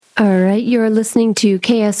right, you're listening to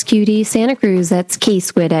KSQD Santa Cruz. That's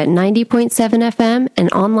KSWID at 90.7 FM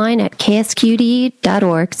and online at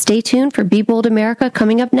ksqd.org. Stay tuned for Be Bold America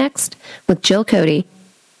coming up next with Jill Cody.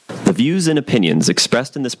 The views and opinions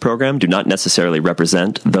expressed in this program do not necessarily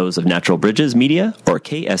represent those of Natural Bridges Media or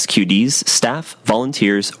KSQD's staff,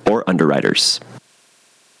 volunteers, or underwriters.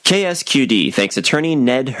 KSQD thanks attorney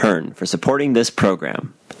Ned Hearn for supporting this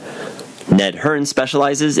program. Ned Hearn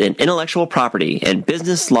specializes in intellectual property and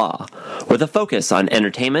business law with a focus on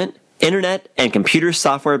entertainment, internet, and computer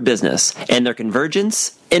software business and their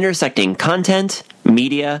convergence intersecting content,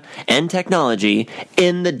 media, and technology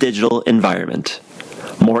in the digital environment.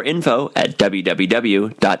 More info at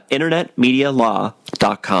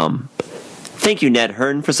www.internetmedialaw.com. Thank you, Ned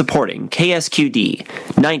Hearn, for supporting KSQD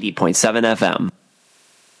 90.7 FM.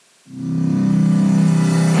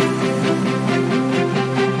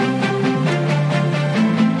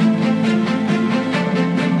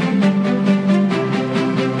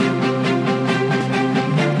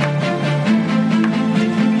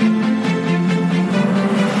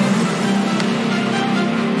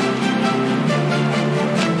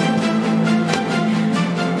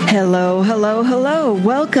 Hello, hello, hello.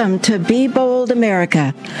 Welcome to Be Bold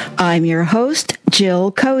America. I'm your host,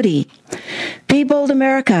 Jill Cody. Be Bold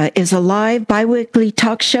America is a live biweekly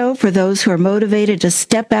talk show for those who are motivated to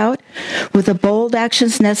step out with the bold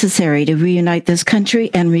actions necessary to reunite this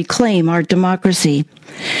country and reclaim our democracy.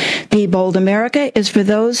 Be Bold America is for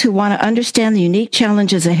those who want to understand the unique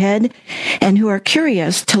challenges ahead and who are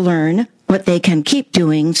curious to learn what they can keep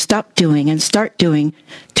doing, stop doing, and start doing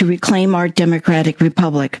to reclaim our democratic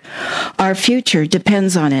republic. Our future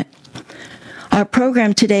depends on it. Our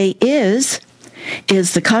program today is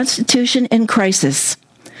the Constitution in Crisis.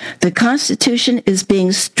 The Constitution is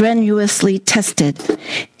being strenuously tested.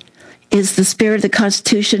 Is the spirit of the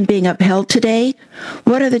Constitution being upheld today?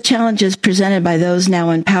 What are the challenges presented by those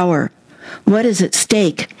now in power? What is at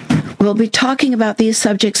stake? We'll be talking about these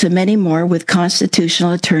subjects and many more with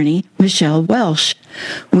constitutional attorney Michelle Welsh.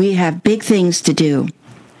 We have big things to do.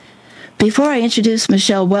 Before I introduce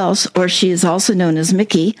Michelle Welsh, or she is also known as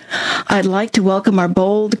Mickey, I'd like to welcome our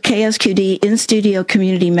bold KSQD in-studio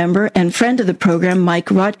community member and friend of the program, Mike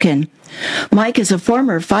Rodkin. Mike is a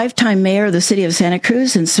former 5-time mayor of the city of Santa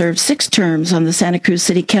Cruz and served 6 terms on the Santa Cruz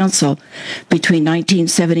City Council between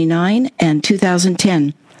 1979 and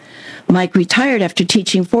 2010. Mike retired after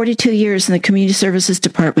teaching 42 years in the Community Services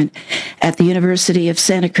Department at the University of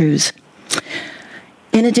Santa Cruz.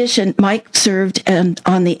 In addition, Mike served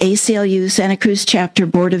on the ACLU Santa Cruz Chapter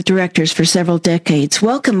Board of Directors for several decades.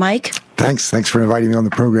 Welcome, Mike. Thanks for inviting me on the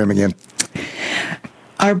program again.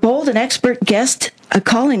 Our bold and expert guest, a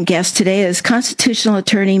call-in guest today, is constitutional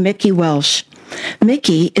attorney Mickey Welsh.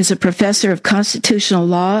 Mickey is a professor of constitutional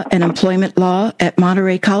law and employment law at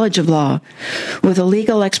Monterey College of Law, with a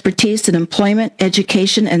legal expertise in employment,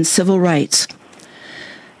 education, and civil rights.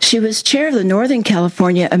 She was chair of the Northern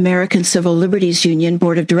California American Civil Liberties Union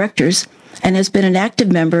Board of Directors and has been an active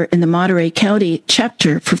member in the Monterey County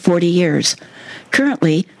chapter for 40 years.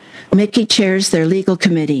 Currently, Mickey chairs their legal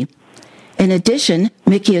committee. In addition,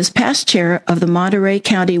 Mickey is past chair of the Monterey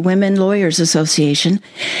County Women Lawyers Association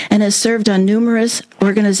and has served on numerous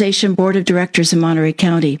organization board of directors in Monterey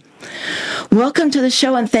County. Welcome to the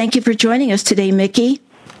show, and thank you for joining us today, Mickey.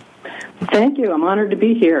 Thank you. I'm honored to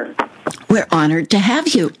be here. We're honored to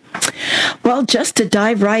have you. Well, just to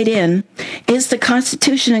dive right in, is the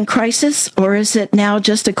Constitution in crisis, or is it now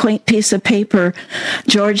just a quaint piece of paper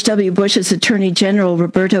George W. Bush's Attorney General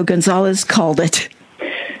Roberto Gonzalez called it?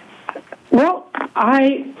 Well,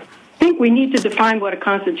 I think we need to define what a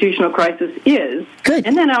constitutional crisis is. Good.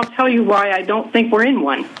 And then I'll tell you why I don't think we're in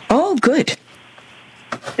one. Oh, good.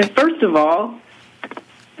 And first of all,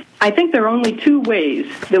 I think there are only 2 ways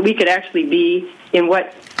that we could actually be in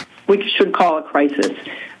what we should call a crisis.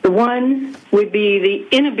 The one would be the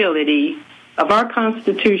inability of our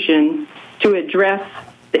Constitution to address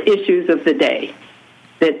the issues of the day,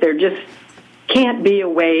 that there just can't be a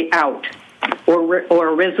way out or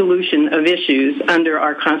a resolution of issues under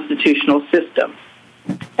our constitutional system.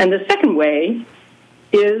 And the second way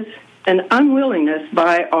is an unwillingness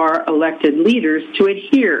by our elected leaders to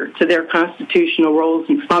adhere to their constitutional roles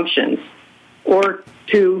and functions or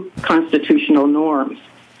to constitutional norms.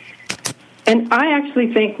 And I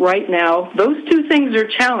actually think right now those 2 things are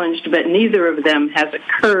challenged, but neither of them has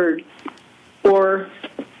occurred or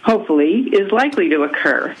hopefully is likely to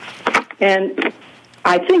occur. And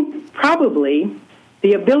I think probably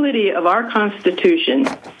the ability of our Constitution,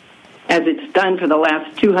 as it's done for the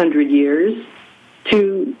last 200 years,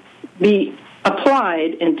 to be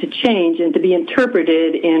applied and to change and to be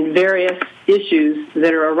interpreted in various issues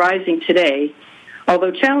that are arising today,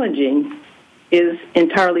 although challenging, is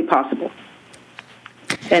entirely possible.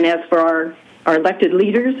 And as for our elected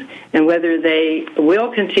leaders and whether they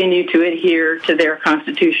will continue to adhere to their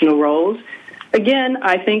constitutional roles, again,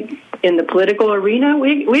 I think in the political arena,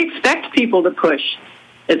 we expect people to push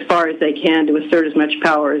as far as they can to assert as much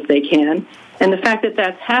power as they can. And the fact that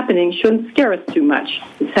that's happening shouldn't scare us too much.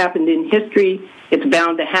 It's happened in history. It's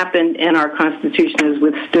bound to happen, and our Constitution has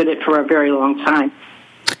withstood it for a very long time.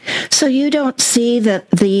 So you don't see that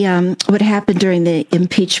what happened during the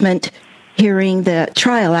impeachment hearing, the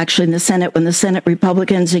trial actually in the Senate, when the Senate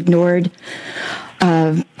Republicans ignored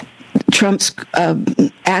Trump's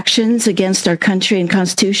actions against our country and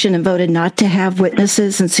Constitution and voted not to have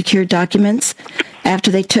witnesses and secure documents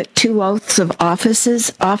after they took 2 oaths of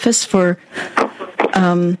office for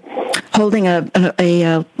holding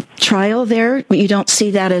a trial there? You don't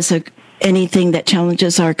see that as anything that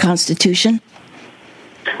challenges our Constitution?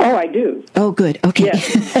 Oh, I do. Oh, good. Okay.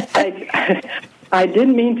 Yes. I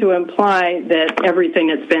didn't mean to imply that everything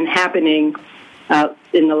that's been happening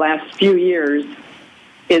in the last few years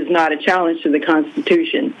is not a challenge to the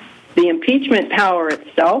Constitution. The impeachment power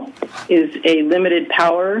itself is a limited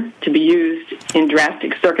power to be used in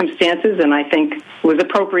drastic circumstances, and I think was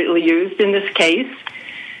appropriately used in this case.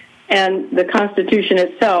 And the Constitution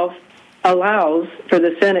itself allows for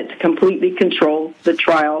the Senate to completely control the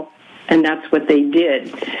trial, and that's what they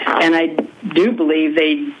did. And I do believe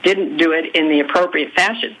they didn't do it in the appropriate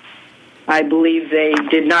fashion. I believe they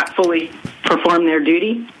did not fully perform their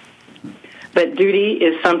duty, but duty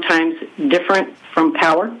is sometimes different from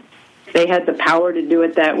power. They had the power to do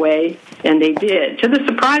it that way, and they did, to the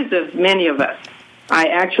surprise of many of us. I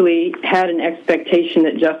actually had an expectation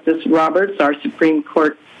that Justice Roberts, our Supreme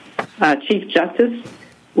Court Chief Justice,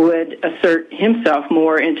 would assert himself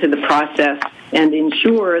more into the process and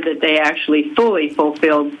ensure that they actually fully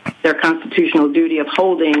fulfilled their constitutional duty of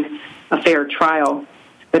holding a fair trial.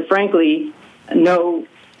 But frankly, no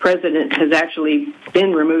president has actually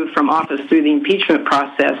been removed from office through the impeachment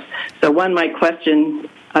process. So one might question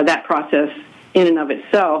that process in and of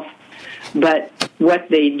itself, but what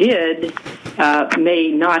they did may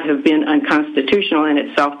not have been unconstitutional in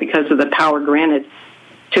itself because of the power granted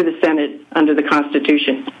to the Senate under the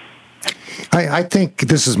Constitution. I think,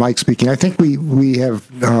 this is Mike speaking, I think we have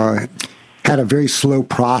had a very slow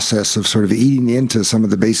process of sort of eating into some of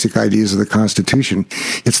the basic ideas of the Constitution.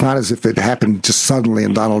 It's not as if it happened just suddenly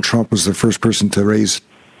and Donald Trump was the first person to raise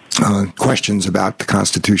questions about the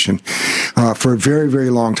Constitution. For a very, very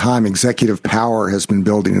long time, executive power has been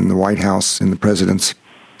building in the White House, in the president's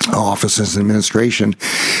offices and administration.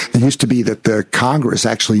 It used to be that the Congress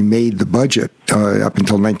actually made the budget up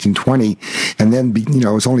until 1920, and then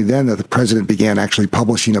it was only then that the president began actually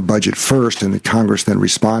publishing a budget first, and the Congress then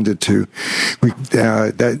responded to.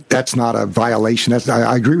 That's not a violation.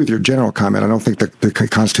 I agree with your general comment. I don't think the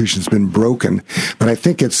Constitution's been broken, but I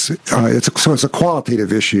think it's a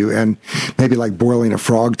qualitative issue, and maybe like boiling a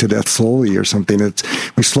frog to death slowly or something.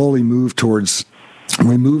 We slowly move towards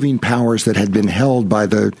removing powers that had been held by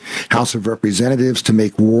the House of Representatives to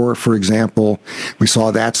make war, for example. We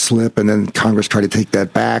saw that slip, and then Congress tried to take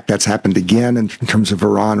that back. That's happened again in terms of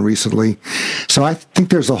Iran recently. So I think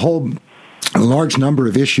there's a large number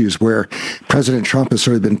of issues where President Trump has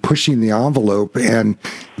sort of been pushing the envelope, and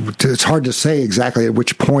it's hard to say exactly at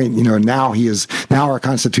which point, now our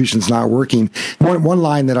Constitution's not working. One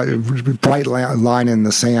line bright line in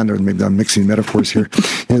the sand, or maybe I'm mixing metaphors here,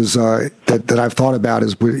 is that I've thought about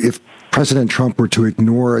is if President Trump were to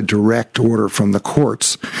ignore a direct order from the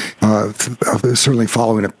courts, certainly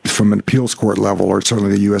following it from an appeals court level, or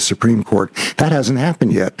certainly the U.S. Supreme Court, that hasn't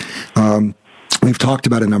happened yet. We've talked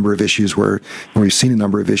about a number of issues we've seen a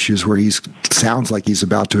number of issues where sounds like he's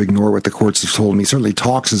about to ignore what the courts have told him. He certainly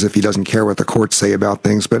talks as if he doesn't care what the courts say about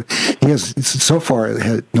things, but so far,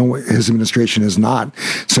 his administration has not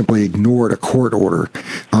simply ignored a court order.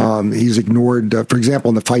 He's ignored, for example,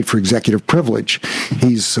 in the fight for executive privilege,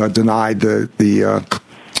 he's denied the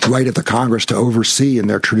right of the Congress to oversee in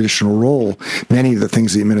their traditional role many of the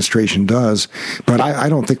things the administration does. But I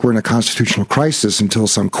don't think we're in a constitutional crisis until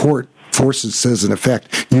some court says, in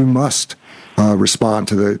effect, you must respond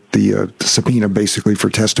to the subpoena, basically,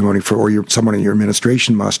 for testimony, or someone in your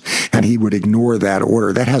administration must, and he would ignore that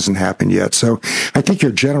order. That hasn't happened yet. So I think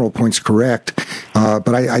your general point's correct,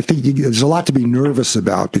 but I think there's a lot to be nervous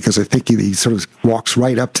about, because I think he sort of walks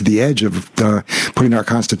right up to the edge of putting our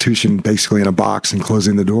Constitution basically in a box and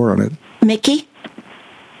closing the door on it. Mickey?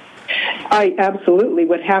 I absolutely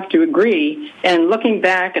would have to agree. And looking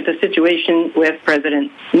back at the situation with President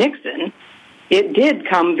Nixon, it did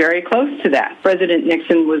come very close to that. President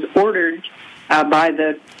Nixon was ordered by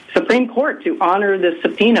the Supreme Court to honor the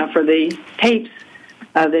subpoena for the tapes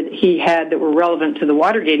that he had that were relevant to the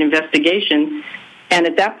Watergate investigation. And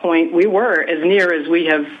at that point, we were as near as we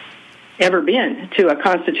have ever been to a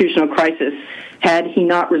constitutional crisis had he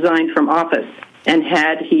not resigned from office and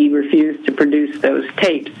had he refused to produce those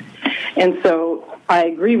tapes. And so I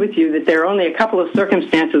agree with you that there are only a couple of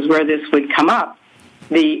circumstances where this would come up.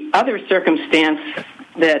 The other circumstance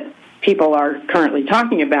that people are currently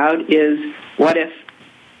talking about is what if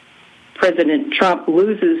President Trump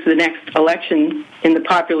loses the next election in the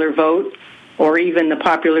popular vote, or even the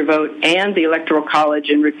popular vote and the Electoral College,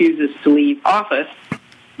 and refuses to leave office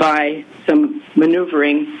by some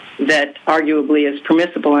maneuvering that arguably is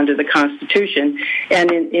permissible under the Constitution.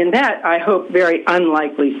 And in that, I hope, very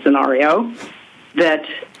unlikely scenario, that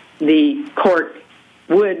the court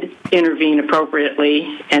would intervene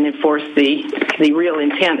appropriately and enforce the real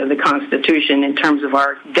intent of the Constitution in terms of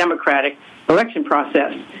our democratic election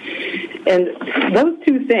process. And those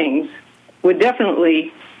two things would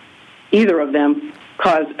definitely, either of them,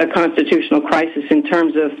 cause a constitutional crisis in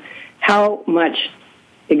terms of how much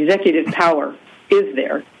executive power is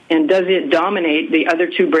there, and does it dominate the other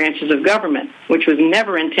two branches of government, which was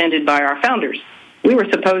never intended by our founders. We were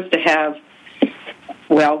supposed to have,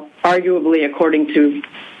 well, arguably, according to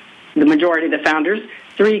the majority of the founders,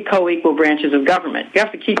 3 co-equal branches of government. You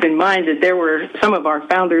have to keep in mind that there were some of our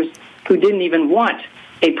founders who didn't even want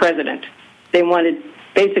a president. They wanted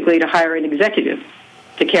basically to hire an executive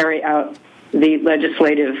to carry out the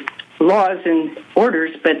legislative laws and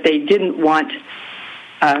orders, but they didn't want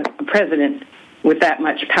a president with that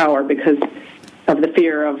much power because of the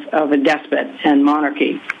fear of a despot and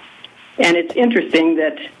monarchy. And it's interesting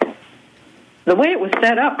that the way it was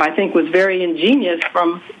set up, I think, was very ingenious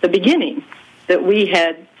from the beginning, that we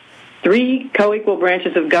had 3 co-equal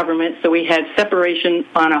branches of government, so we had separation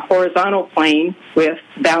on a horizontal plane with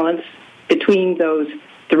balance between those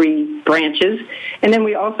 3 branches. And then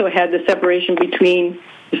we also had the separation between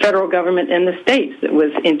the federal government and the states that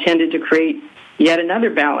was intended to create yet another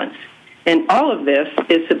balance. And all of this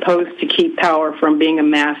is supposed to keep power from being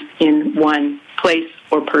amassed in one place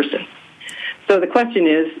or person. So the question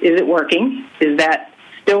is it working? Is that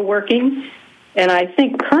still working? And I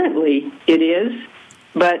think currently it is,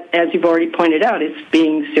 but as you've already pointed out, it's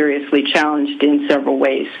being seriously challenged in several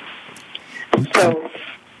ways. So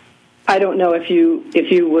I don't know if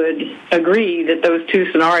you would agree that those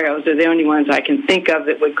two scenarios are the only ones I can think of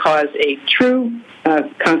that would cause a true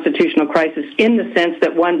constitutional crisis, in the sense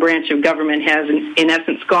that one branch of government has, in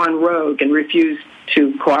essence, gone rogue and refused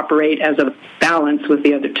to cooperate as a balance with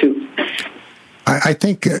the other two. I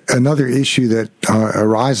think another issue that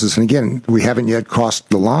arises, and again, we haven't yet crossed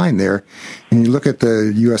the line there, and you look at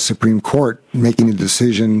the U.S. Supreme Court making a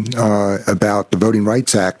decision about the Voting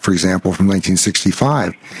Rights Act, for example, from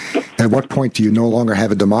 1965. At what point do you no longer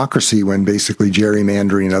have a democracy when basically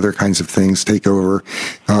gerrymandering and other kinds of things take over?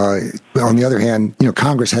 On the other hand,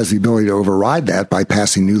 Congress has the ability to override that by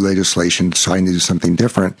passing new legislation, deciding to do something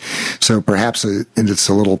different. So perhaps it's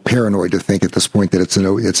a little paranoid to think at this point that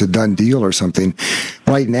it's a done deal or something.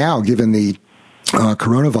 Right now, given the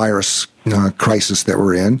coronavirus crisis that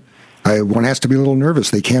we're in, one has to be a little nervous.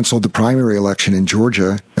 They canceled the primary election in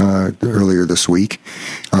Georgia earlier this week.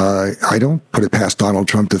 I don't put it past Donald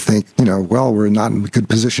Trump to think, well, we're not in a good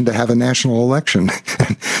position to have a national election.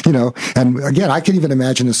 And again, I can even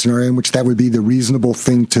imagine a scenario in which that would be the reasonable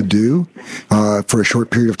thing to do for a short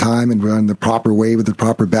period of time and run the proper way with the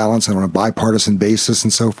proper balance and on a bipartisan basis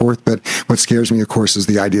and so forth. But what scares me, of course, is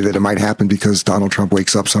the idea that it might happen because Donald Trump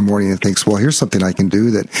wakes up some morning and thinks, well, here's something I can do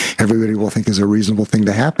that everybody will think is a reasonable thing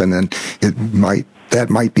to happen. And that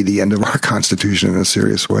might be the end of our Constitution in a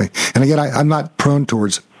serious way. And again, I'm not prone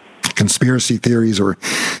towards conspiracy theories or,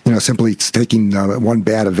 simply taking one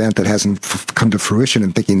bad event that hasn't come to fruition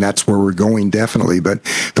and thinking that's where we're going definitely. But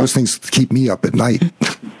those things keep me up at night.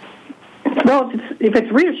 Well, if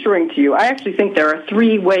it's reassuring to you, I actually think there are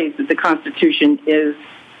 3 ways that the Constitution is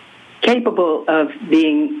capable of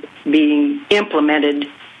being implemented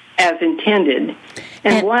as intended.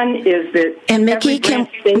 And one is that... And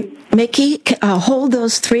Mickey, hold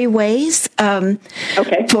those 3 ways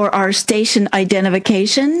okay, for our station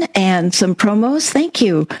identification and some promos. Thank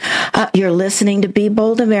you. You're listening to Be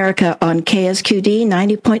Bold America on KSQD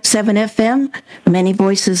 90.7 FM, Many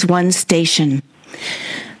Voices, One Station.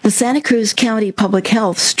 The Santa Cruz County Public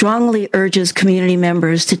Health strongly urges community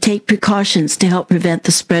members to take precautions to help prevent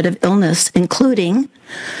the spread of illness, including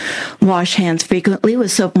wash hands frequently with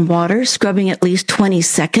soap and water, scrubbing at least 20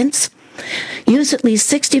 seconds, Use at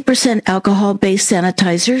least 60% alcohol-based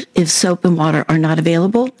sanitizer if soap and water are not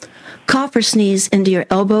available. Cough or sneeze into your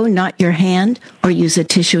elbow, not your hand, or use a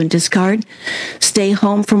tissue and discard. Stay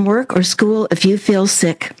home from work or school if you feel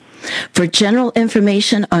sick. For general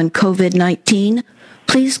information on COVID-19,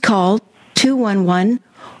 please call 211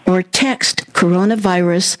 or text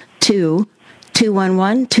coronavirus to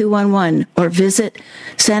 211-211 or visit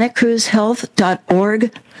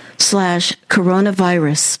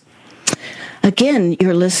santacruzhealth.org/coronavirus. Again,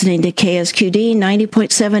 you're listening to KSQD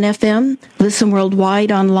 90.7 FM. Listen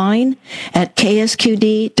worldwide online at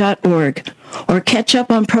ksqd.org or catch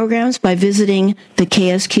up on programs by visiting the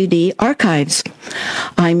KSQD archives.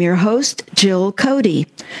 I'm your host, Jill Cody.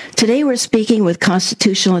 Today we're speaking with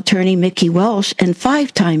constitutional attorney Mickey Welsh and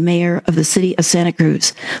 5-time mayor of the city of Santa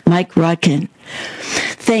Cruz, Mike Rodkin.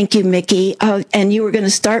 Thank you, Mickey. And you were going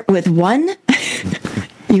to start with one?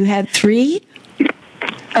 You had 3?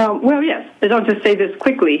 Well, yes. I'll just say this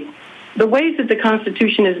quickly. The ways that the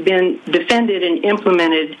Constitution has been defended and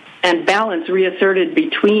implemented and balance reasserted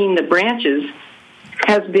between the branches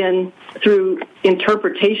has been through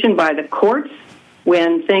interpretation by the courts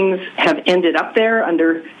when things have ended up there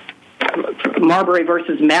under Marbury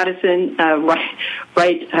versus Madison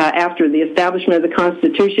right after the establishment of the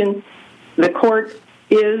Constitution. The court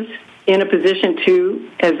is in a position to,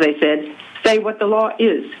 as they said, say what the law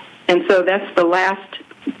is. And so that's the last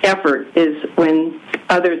effort, is when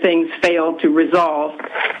other things fail to resolve,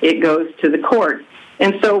 it goes to the court.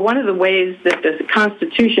 And so one of the ways that the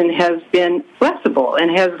Constitution has been flexible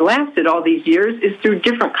and has lasted all these years is through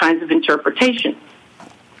different kinds of interpretation.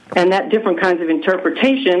 And that different kinds of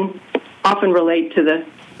interpretation often relate to the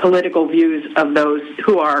political views of those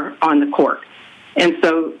who are on the court. And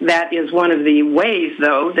so that is one of the ways,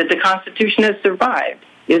 though, that the Constitution has survived,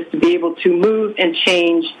 is to be able to move and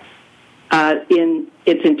change in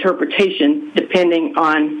its interpretation depending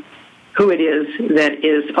on who it is that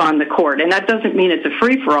is on the court. And that doesn't mean it's a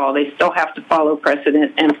free-for-all. They still have to follow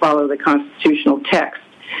precedent and follow the constitutional text.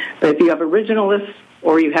 But if you have originalists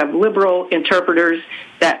or you have liberal interpreters,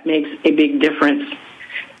 that makes a big difference.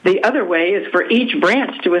 The other way is for each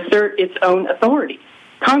branch to assert its own authority.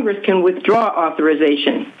 Congress can withdraw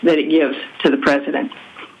authorization that it gives to the president.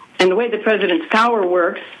 And the way the president's power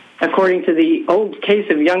works, according to the old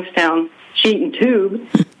case of Youngstown Sheet and Tube,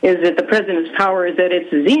 is that the president's power is at its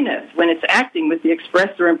zenith when it's acting with the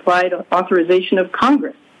express or implied authorization of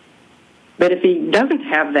Congress. But if he doesn't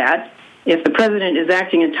have that, if the president is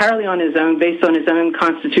acting entirely on his own, based on his own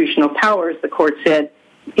constitutional powers, the court said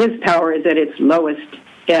his power is at its lowest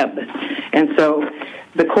ebb. And so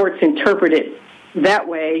the courts interpret it that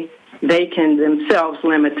way. They can themselves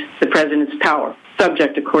limit the president's power,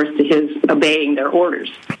 subject, of course, to his obeying their orders.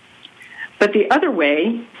 But the other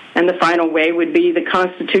way, and the final way, would be the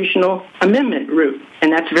constitutional amendment route.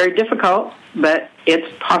 And that's very difficult, but it's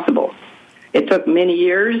possible. It took many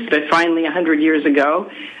years, but finally 100 years ago,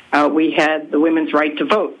 we had the women's right to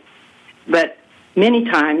vote. But many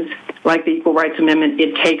times, like the Equal Rights Amendment,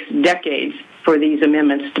 it takes decades for these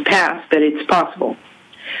amendments to pass, but it's possible.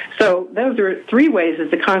 So those are 3 ways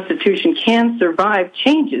that the Constitution can survive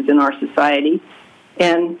changes in our society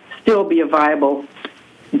and still be a viable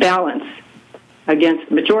balance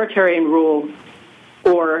against majoritarian rule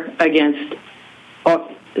or against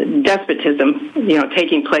despotism,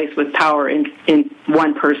 taking place with power in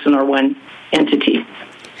one person or one entity.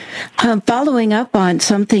 Following up on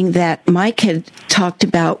something that Mike had talked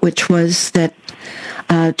about, which was that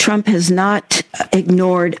Trump has not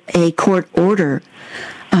ignored a court order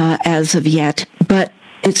as of yet, but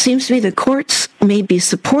it seems to me the courts may be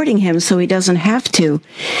supporting him so he doesn't have to.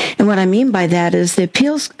 And what I mean by that is the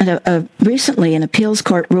appeals, recently an appeals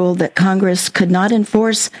court ruled that Congress could not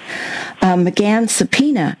enforce McGahn's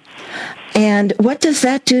subpoena. And what does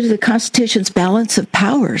that do to the Constitution's balance of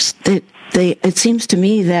powers? It seems to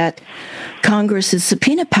me that Congress's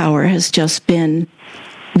subpoena power has just been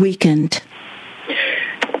weakened.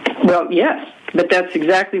 Well, yes, but that's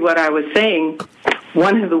exactly what I was saying.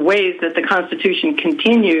 One of the ways that the Constitution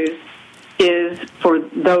continues is for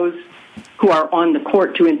those who are on the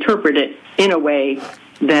court to interpret it in a way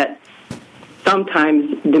that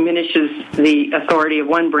sometimes diminishes the authority of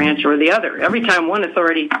one branch or the other. Every time one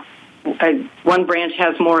branch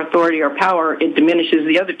has more authority or power, it diminishes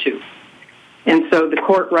the other two. And so the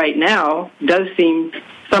court right now does seem,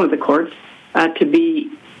 some of the courts, to be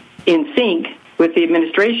in sync with the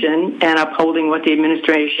administration and upholding what the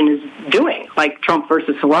administration is doing, like Trump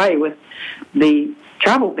versus Hawaii with the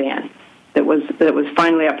travel ban that was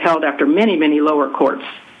finally upheld after many, many lower courts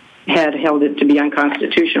had held it to be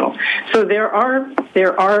unconstitutional. So there are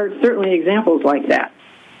certainly examples like that.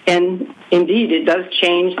 And indeed, it does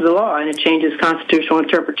change the law, and it changes constitutional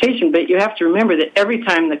interpretation. But you have to remember that every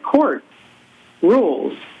time the court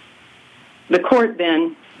rules, the court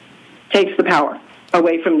then takes the power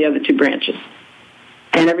away from the other two branches.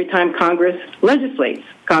 And every time Congress legislates,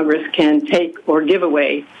 Congress can take or give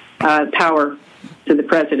away power to the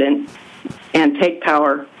president and take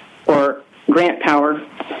power or grant power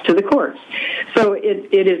to the courts. So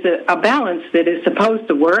it is a balance that is supposed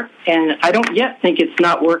to work, and I don't yet think it's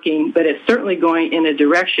not working, but it's certainly going in a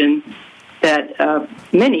direction that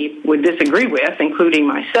many would disagree with, including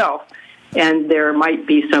myself, and there might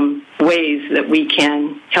be some ways that we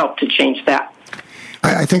can help to change that.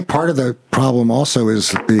 I think part of the problem also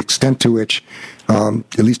is the extent to which,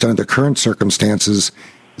 at least under the current circumstances,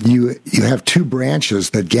 you have two branches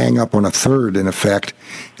that gang up on a third, in effect.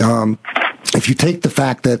 If you take the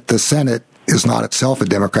fact that the Senate is not itself a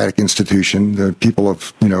democratic institution, the people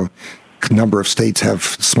of, a number of states have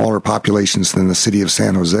smaller populations than the city of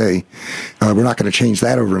San Jose. We're not going to change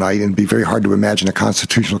that overnight, and it'd be very hard to imagine a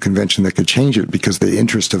constitutional convention that could change it, because the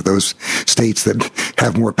interest of those states that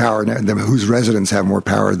have more power, whose residents have more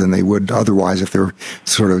power than they would otherwise if they're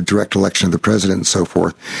sort of direct election of the president and so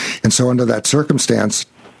forth. And so under that circumstance,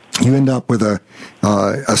 you end up with a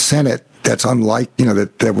Senate that's unlike,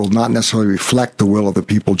 that will not necessarily reflect the will of the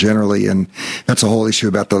people generally, and that's a whole issue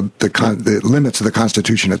about the limits of the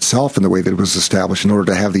Constitution itself and the way that it was established. In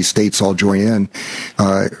order to have these states all join in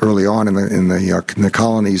early on in the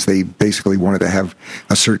colonies, they basically wanted to have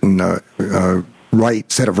a certain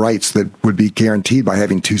set of rights that would be guaranteed by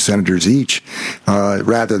having two senators each,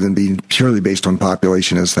 rather than being purely based on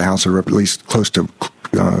population, as the House, or at least close to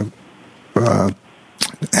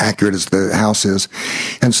accurate as the House is.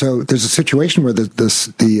 And so there's a situation where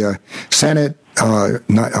the Senate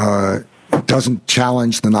doesn't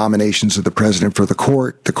challenge the nominations of the president for the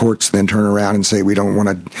court. The courts then turn around and say, we don't want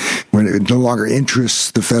to, when it no longer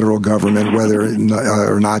interests the federal government whether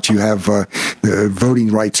or not you have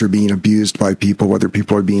voting rights are being abused by people, whether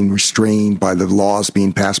people are being restrained by the laws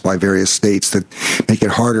being passed by various states that make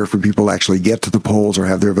it harder for people to actually get to the polls or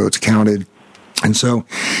have their votes counted. And so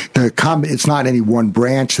it's not any one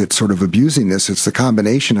branch that's sort of abusing this. It's the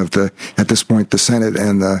combination of at this point, the Senate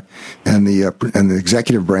and the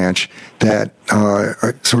executive branch that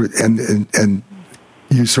are sort of, and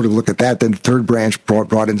you sort of look at that, then the third branch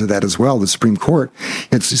brought into that as well, the Supreme Court.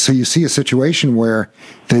 So you see a situation where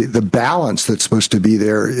the balance that's supposed to be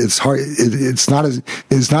there, it's hard. It's not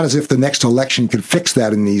as if the next election could fix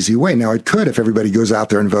that in an easy way. Now it could if everybody goes out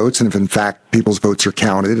there and votes, and if in fact people's votes are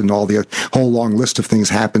counted, and all the whole long list of things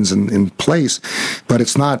happens in place. But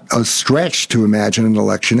it's not a stretch to imagine an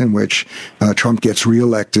election in which Trump gets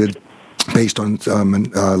reelected based on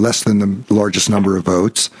less than the largest number of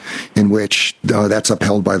votes, in which that's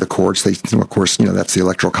upheld by the courts. Of course, that's the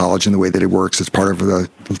Electoral College and the way that it works. It's part of the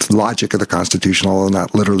logic of the Constitution, although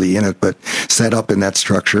not literally in it, but set up in that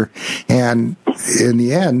structure. And in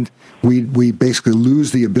the end, we basically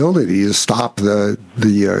lose the ability to stop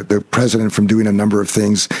the president from doing a number of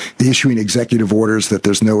things, issuing executive orders that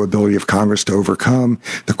there's no ability of Congress to overcome.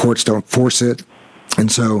 The courts don't force it. And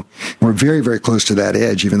so we're very, very close to that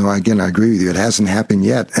edge, even though, again, I agree with you, it hasn't happened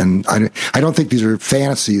yet. And I don't think these are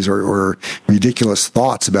fantasies or ridiculous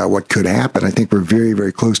thoughts about what could happen. I think we're very,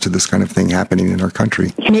 very close to this kind of thing happening in our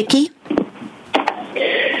country. Nikki?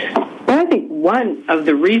 Well, I think one of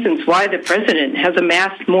the reasons why the president has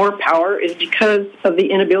amassed more power is because of the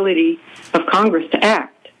inability of Congress to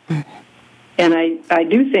act. And I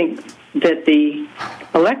do think that the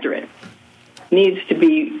electorate needs to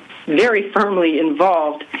be very firmly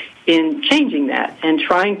involved in changing that and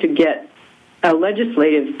trying to get a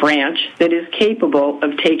legislative branch that is capable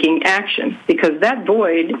of taking action, because that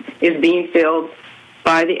void is being filled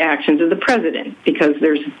by the actions of the president, because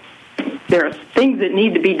there are things that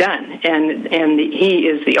need to be done, and he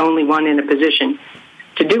is the only one in a position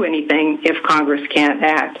to do anything if Congress can't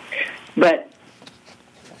act. But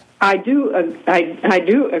I do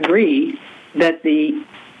agree that the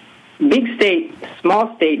big state,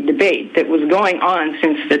 small state debate that was going on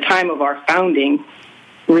since the time of our founding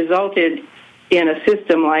resulted in a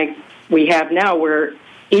system like we have now, where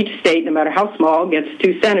each state, no matter how small, gets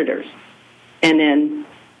 2 senators. And then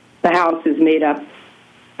the House is made up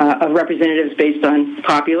of representatives based on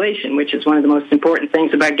population, which is one of the most important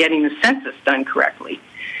things about getting the census done correctly.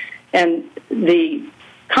 And the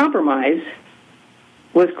compromise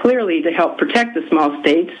was clearly to help protect the small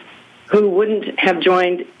states who wouldn't have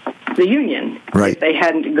joined the Union if they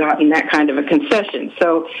hadn't gotten that kind of a concession.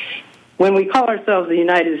 So when we call ourselves the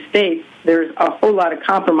United States, there's a whole lot of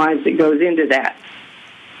compromise that goes into that.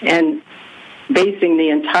 And basing the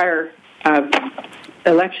entire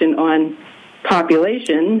election on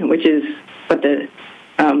population, which is what the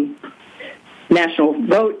national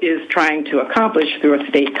vote is trying to accomplish through a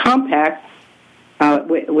state compact,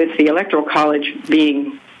 with the Electoral College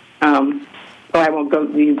being, I won't go,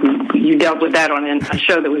 you dealt with that on a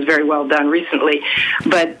show that was very well done recently,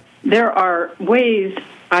 but there are ways,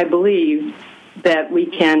 I believe, that we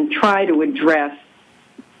can try to address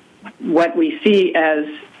what we see as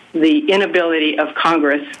the inability of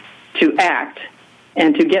Congress to act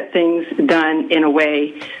and to get things done in a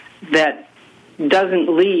way that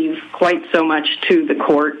doesn't leave quite so much to the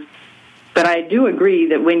court. But I do agree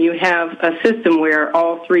that when you have a system where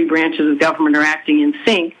all three branches of government are acting in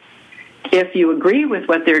sync, if you agree with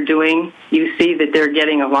what they're doing, you see that they're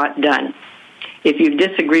getting a lot done. If you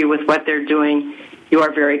disagree with what they're doing, you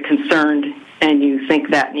are very concerned and you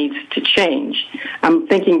think that needs to change. I'm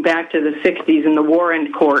thinking back to the 60s in the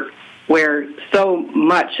Warren Court, where so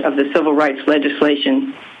much of the civil rights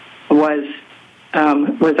legislation was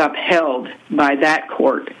upheld by that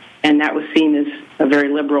court, and that was seen as a very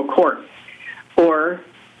liberal court. Or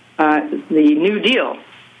the New Deal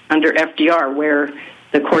under FDR, where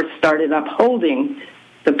the court started upholding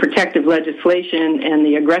the protective legislation and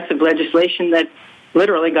the aggressive legislation that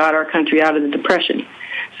literally got our country out of the Depression.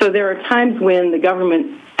 So there are times when the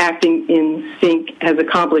government acting in sync has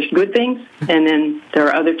accomplished good things, and then there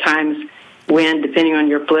are other times when, depending on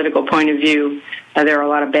your political point of view, there are a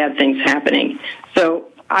lot of bad things happening. So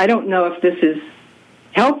I don't know if this is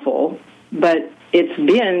helpful, but it's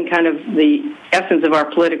been kind of the essence of our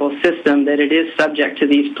political system that it is subject to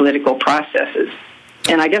these political processes.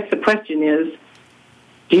 And I guess the question is,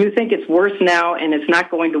 do you think it's worse now and it's not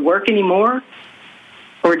going to work anymore?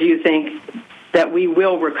 Or do you think that we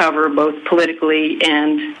will recover both politically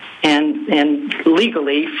and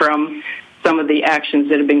legally from some of the actions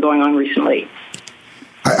that have been going on recently?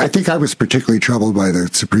 I think I was particularly troubled by the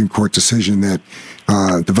Supreme Court decision that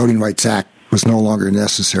the Voting Rights Act was no longer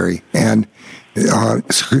necessary. And I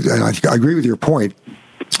agree with your point.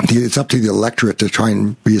 It's up to the electorate to try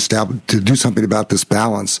and reestablish, to do something about this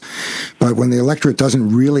balance. But when the electorate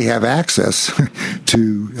doesn't really have access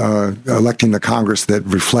to electing the Congress that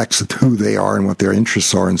reflects who they are and what their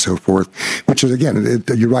interests are and so forth, which is, again,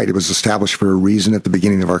 you're right, it was established for a reason at the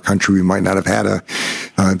beginning of our country. We might not have had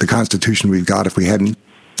the Constitution we've got if we hadn't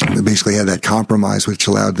basically had that compromise which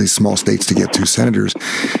allowed these small states to get 2 senators.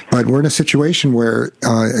 But we're in a situation where,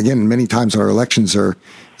 again, many times our elections are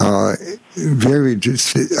I'm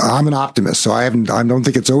an optimist, so I don't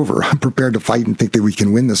think it's over. I'm prepared to fight and think that we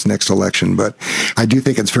can win this next election. But I do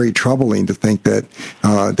think it's very troubling to think that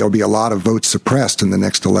there'll be a lot of votes suppressed in the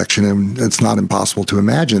next election, and it's not impossible to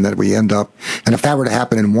imagine that we end up. And if that were to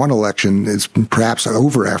happen in one election, it's perhaps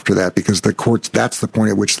over after that, because the courts. That's the point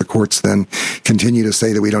at which the courts then continue to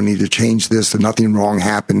say that we don't need to change this, that nothing wrong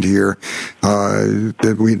happened here, that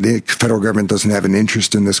the federal government doesn't have an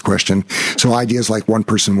interest in this question. So ideas like one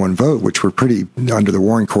person, one vote, which were pretty, under the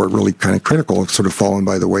Warren Court, really kind of critical, have sort of fallen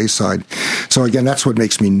by the wayside. So again, that's what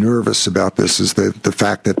makes me nervous about this, is the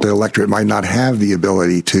fact that the electorate might not have the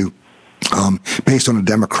ability to, based on a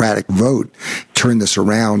democratic vote, turn this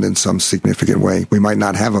around in some significant way. We might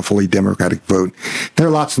not have a fully democratic vote. There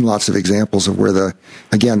are lots and lots of examples of where the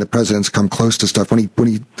president's come close to stuff. When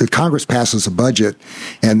the Congress passes a budget,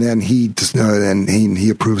 and then he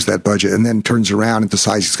approves that budget, and then turns around and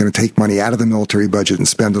decides he's going to take money out of the military budget and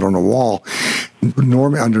spend it on a wall.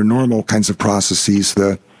 Under normal kinds of processes,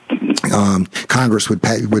 the Congress would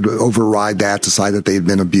override that, decide that they had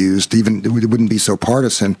been abused. Even it wouldn't be so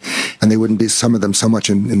partisan, and they wouldn't be, some of them, so much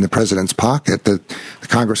in the president's pocket that the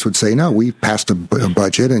Congress would say, "No, we passed a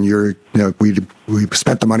budget, and we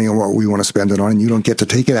spent the money on what we want to spend it on, and you don't get to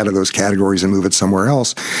take it out of those categories and move it somewhere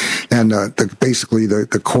else." And basically,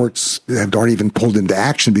 the courts aren't even pulled into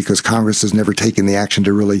action because Congress has never taken the action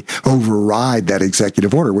to really override that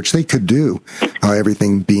executive order, which they could do,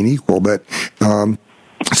 everything being equal, but.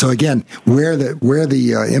 So again, where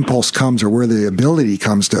the impulse comes, or where the ability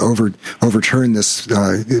comes to overturn this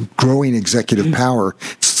growing executive power,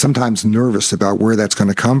 sometimes nervous about where that's going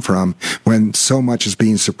to come from when so much is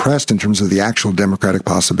being suppressed in terms of the actual democratic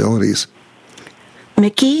possibilities.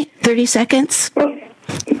 Mickey, 30 seconds. Well,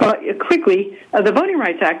 quickly, the Voting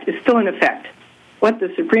Rights Act is still in effect. What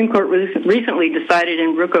the Supreme Court recently decided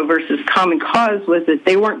in Rucco versus Common Cause was that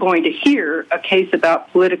they weren't going to hear a case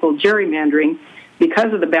about political gerrymandering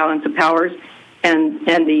because of the balance of powers and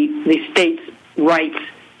the state's rights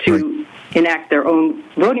to enact their own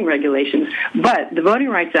voting regulations. But the Voting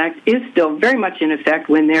Rights Act is still very much in effect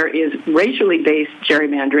when there is racially based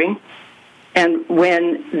gerrymandering, and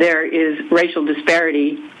when there is racial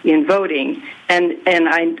disparity in voting. And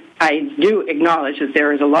I do acknowledge that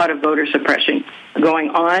there is a lot of voter suppression going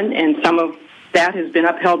on, and some of that has been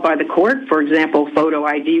upheld by the court, for example, photo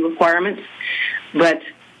ID requirements. But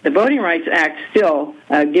the Voting Rights Act still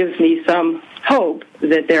gives me some hope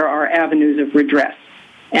that there are avenues of redress,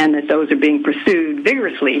 and that those are being pursued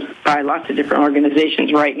vigorously by lots of different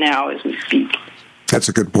organizations right now as we speak. That's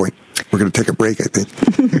a good point. We're going to take a break, I think.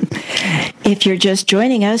 If you're just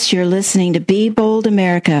joining us, you're listening to Be Bold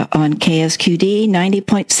America on KSQD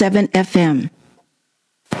 90.7 FM.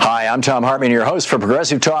 Hi, I'm Tom Hartman, your host for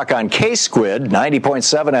Progressive Talk on K-Squid,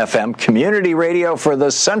 90.7 FM, community radio for the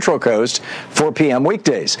Central Coast, 4 p.m.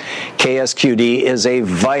 weekdays. KSQD is a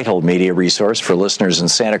vital media resource for listeners in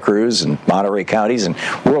Santa Cruz and Monterey counties and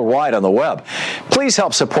worldwide on the web. Please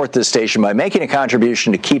help support this station by making a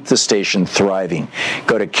contribution to keep the station thriving.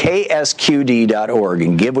 Go to ksqd.org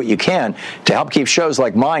and give what you can to help keep shows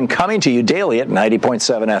like mine coming to you daily at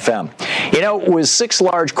 90.7 FM. You know, with 6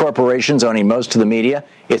 large corporations owning most of the media,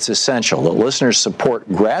 it's essential that listeners support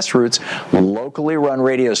grassroots, locally run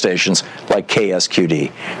radio stations like KSQD.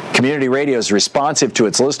 Community radio is responsive to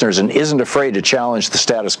its listeners and isn't afraid to challenge the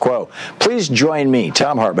status quo. Please join me,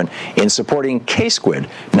 Tom Hartman, in supporting K-Squid,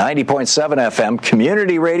 90.7 FM,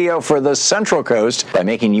 community radio for the Central Coast by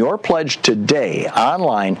making your pledge today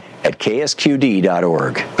online at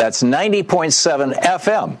ksqd.org. That's 90.7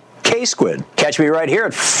 FM. K-Squid. Catch me right here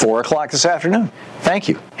at 4 o'clock this afternoon. Thank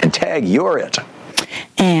you, and tag You're It.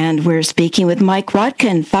 And we're speaking with Mike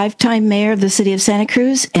Rotkin, 5-time mayor of the city of Santa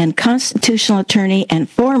Cruz and constitutional attorney and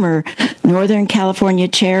former Northern California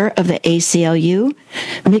chair of the ACLU,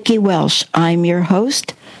 Mickey Welsh. I'm your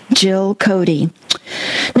host, Jill Cody.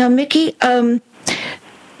 Now, Mickey,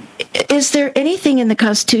 is there anything in the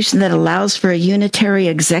Constitution that allows for a unitary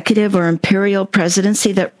executive or imperial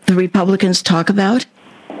presidency that the Republicans talk about?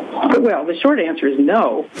 Well, the short answer is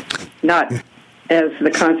no, not as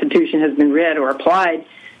the Constitution has been read or applied.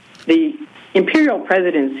 The imperial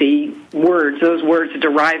presidency words, those words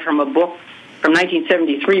derive from a book from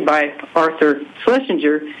 1973 by Arthur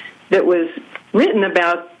Schlesinger that was written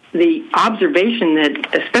about the observation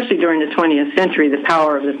that, especially during the 20th century, the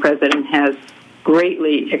power of the president has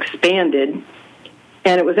greatly expanded.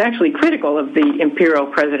 And it was actually critical of the imperial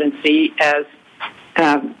presidency, as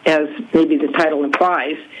maybe the title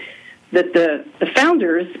implies, that the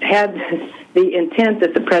founders had the intent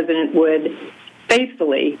that the president would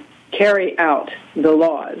faithfully carry out the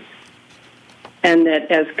laws, and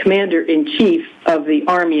that as commander-in-chief of the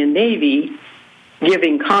Army and Navy,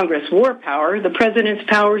 giving Congress war power, the president's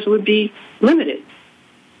powers would be limited.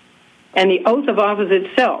 And the oath of office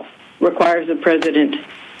itself requires the president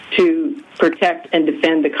to protect and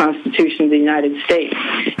defend the Constitution of the United States.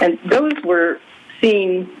 And those were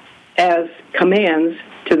seen as commands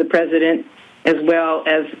to the president, as well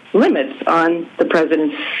as limits on the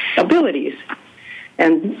president's abilities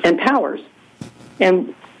and powers.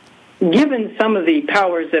 And given some of the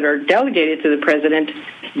powers that are delegated to the president,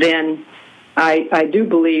 then I do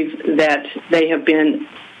believe that they have been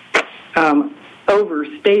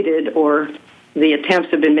overstated, or the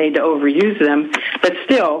attempts have been made to overuse them. But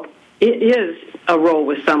still, it is a role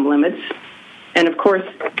with some limits. And of course,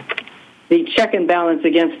 the check and balance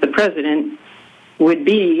against the president would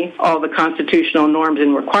be all the constitutional norms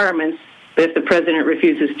and requirements. But if the president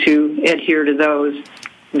refuses to adhere to those,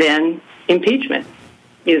 then impeachment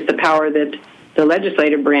is the power that the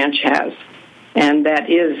legislative branch has. And that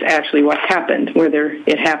is actually what happened. Whether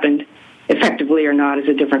it happened effectively or not is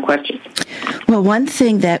a different question. Well, one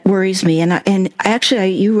thing that worries me, and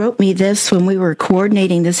actually you wrote me this when we were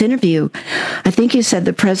coordinating this interview, I think you said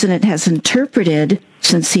the president has interpreted,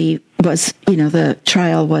 since he was, the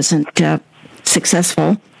trial wasn't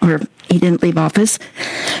successful, or he didn't leave office,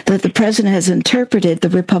 that the president has interpreted the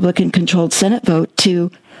Republican-controlled Senate vote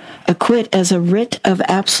to acquit as a writ of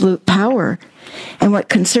absolute power. And what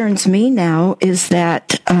concerns me now is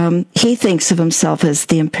that he thinks of himself as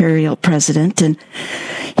the imperial president. And,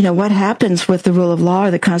 what happens with the rule of law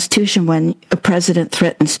or the Constitution when a president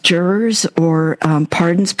threatens jurors or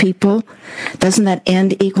pardons people? Doesn't that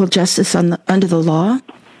end equal justice under the law?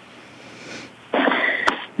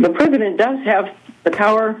 The president does have the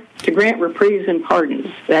power to grant reprieves and pardons.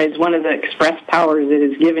 That is one of the express powers that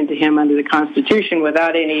is given to him under the Constitution,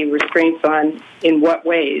 without any restraints on in what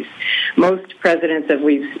ways. Most presidents, as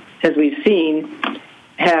we've seen,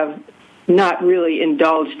 have not really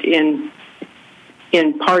indulged in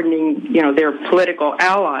pardoning, their political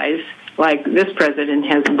allies like this president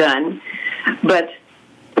has done. But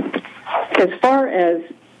as far as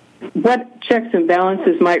what checks and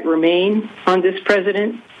balances might remain on this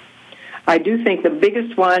president, I do think the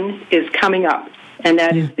biggest one is coming up, and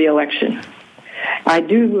that is the election. I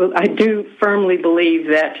do firmly believe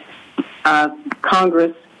that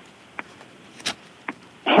Congress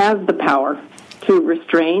has the power to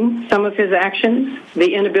restrain some of his actions.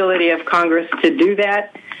 The inability of Congress to do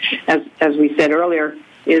that, as we said earlier,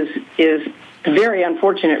 is very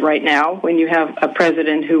unfortunate right now when you have a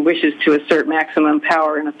president who wishes to assert maximum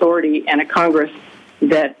power and authority and a Congress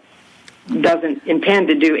that doesn't intend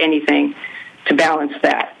to do anything to balance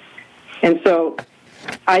that. And so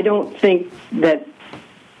I don't think that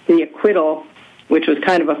the acquittal, which was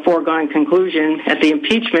kind of a foregone conclusion at the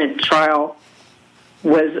impeachment trial,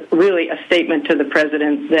 was really a statement to the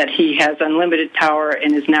president that he has unlimited power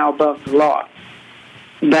and is now above the law.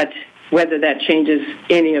 But whether that changes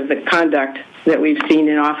any of the conduct that we've seen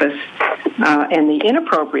in office and the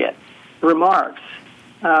inappropriate remarks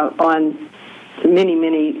on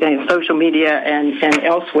many social media and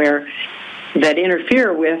elsewhere that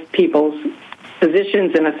interfere with people's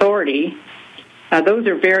positions and authority, those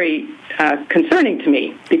are very concerning to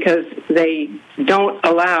me because they don't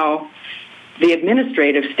allow the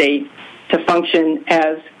administrative state to function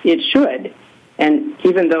as it should. And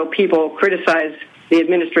even though people criticize the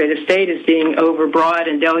administrative state as being overbroad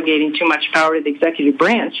and delegating too much power to the executive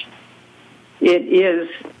branch, it is,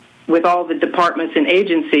 with all the departments and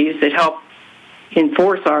agencies that help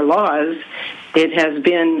enforce our laws, it has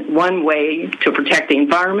been one way to protect the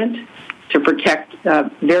environment, to protect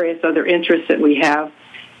various other interests that we have.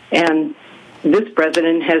 And this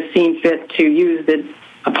president has seen fit to use the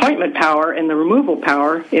appointment power and the removal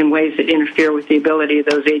power in ways that interfere with the ability of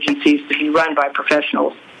those agencies to be run by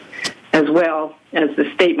professionals, as well as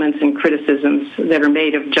the statements and criticisms that are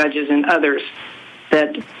made of judges and others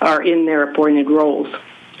that are in their appointed roles.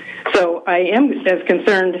 So I am as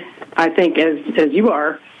concerned, I think, as you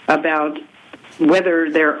are about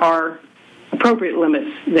whether there are appropriate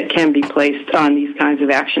limits that can be placed on these kinds of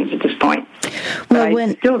actions at this point. Well,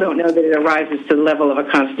 I still don't know that it arises to the level of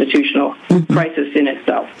a constitutional crisis in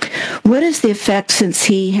itself. What is the effect, since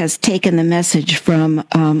he has taken the message from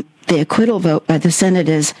the acquittal vote by the Senate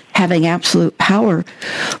as having absolute power,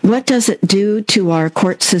 what does it do to our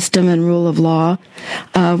court system and rule of law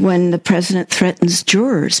when the president threatens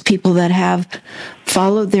jurors, people that have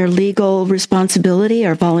followed their legal responsibility,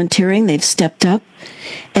 are volunteering, they've stepped up,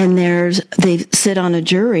 and they sit on a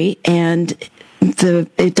jury and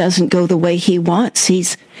it doesn't go the way he wants.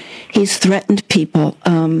 He's threatened people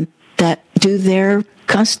that do their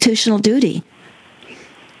constitutional duty.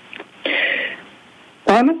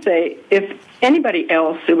 Well, I must say, if anybody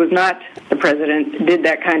else who was not the president did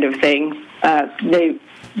that kind of thing,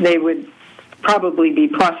 they would probably be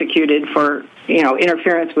prosecuted for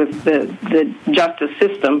interference with the justice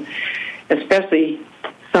system, especially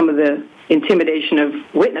some of the intimidation of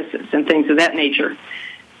witnesses and things of that nature.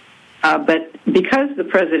 But because the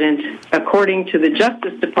president, according to the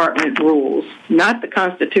Justice Department rules, not the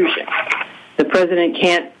Constitution, the president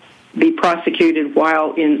can't be prosecuted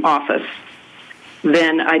while in office,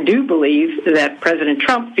 then I do believe that President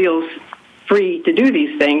Trump feels free to do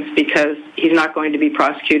these things because he's not going to be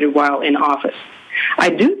prosecuted while in office.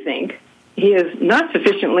 I do think he is not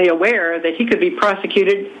sufficiently aware that he could be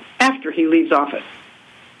prosecuted after he leaves office.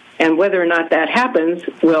 And whether or not that happens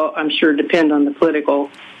will, I'm sure, depend on the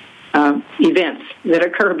political events that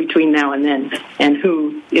occur between now and then and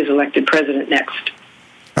who is elected president next.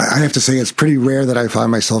 I have to say it's pretty rare that I find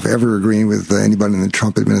myself ever agreeing with anybody in the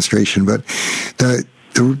Trump administration, but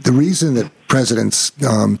the reason that presidents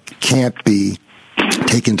can't be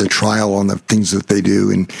taken to trial on the things that they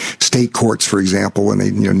do in state courts, for example, when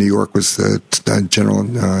they, New York was the general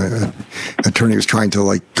attorney was trying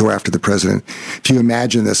to go after the president. If you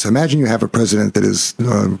imagine this, imagine you have a president that is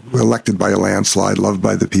elected by a landslide, loved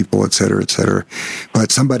by the people, et cetera,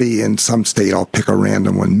 but somebody in some state, I'll pick a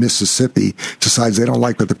random one, Mississippi, decides they don't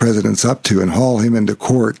like what the president's up to and haul him into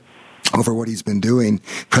court over what he's been doing.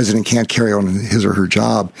 The president can't carry on his or her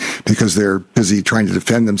job because they're busy trying to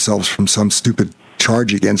defend themselves from some stupid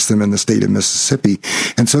charge against them in the state of Mississippi.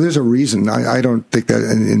 And so there's a reason. I don't think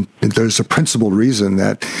that there's a principled reason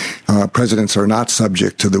that presidents are not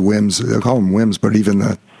subject to the whims, they call them whims, but even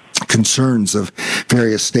the concerns of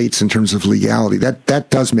various states in terms of legality. That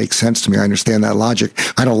does make sense to me. I understand that logic.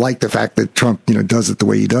 I don't like the fact that Trump, does it the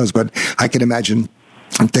way he does, but I can imagine.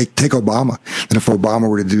 Take Obama. And if Obama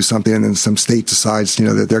were to do something and then some state decides,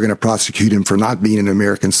 that they're going to prosecute him for not being an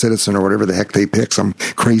American citizen or whatever the heck they pick, some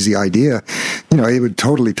crazy idea, it would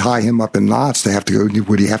totally tie him up in knots to have to go.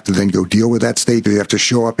 Would he have to then go deal with that state? Do he have to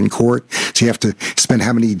show up in court? So you have to spend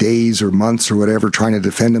how many days or months or whatever trying to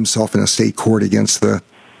defend himself in a state court against the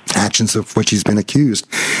actions of which he's been accused.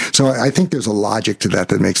 So I think there's a logic to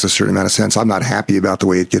that makes a certain amount of sense. I'm not happy about the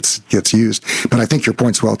way it gets used, but I think your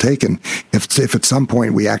point's well taken. If at some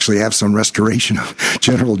point we actually have some restoration of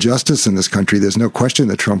general justice in this country, there's no question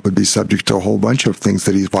that Trump would be subject to a whole bunch of things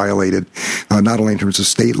that he's violated, not only in terms of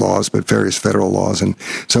state laws, but various federal laws. And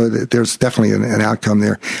so there's definitely an outcome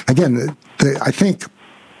there. Again, I think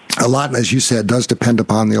a lot, as you said, does depend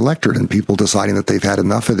upon the electorate and people deciding that they've had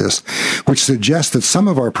enough of this, which suggests that some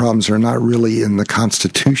of our problems are not really in the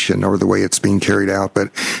Constitution or the way it's being carried out, but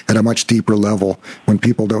at a much deeper level when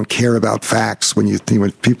people don't care about facts, when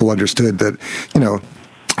people understood that,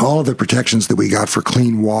 all of the protections that we got for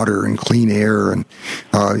clean water and clean air and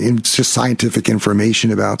just scientific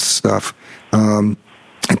information about stuff,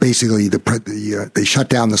 basically, they shut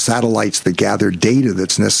down the satellites that gather data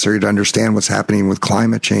that's necessary to understand what's happening with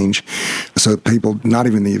climate change. So people, not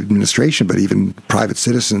even the administration, but even private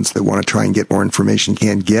citizens that want to try and get more information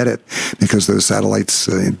can't get it because those satellites,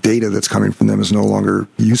 data that's coming from them is no longer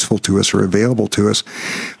useful to us or available to us.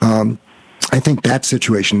 I think that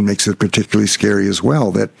situation makes it particularly scary as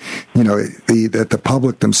well, that, that the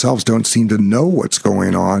public themselves don't seem to know what's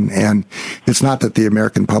going on. And it's not that the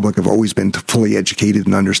American public have always been fully educated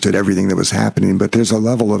and understood everything that was happening, but there's a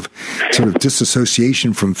level of sort of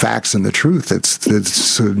disassociation from facts and the truth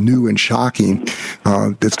that's new and shocking,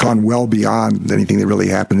 that's gone well beyond anything that really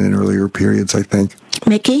happened in earlier periods, I think.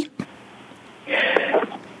 Mickey?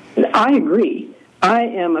 I agree. I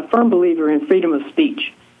am a firm believer in freedom of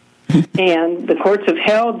speech. And the courts have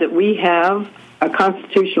held that we have a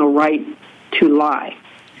constitutional right to lie.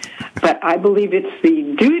 But I believe it's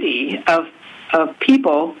the duty of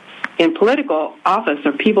people in political office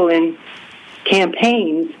or people in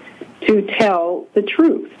campaigns to tell the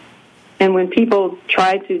truth. And when people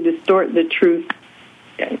try to distort the truth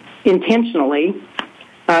intentionally,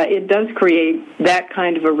 it does create that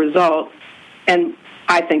kind of a result. And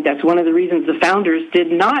I think that's one of the reasons the founders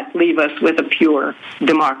did not leave us with a pure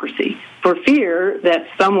democracy, for fear that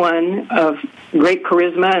someone of great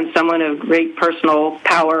charisma and someone of great personal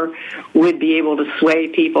power would be able to sway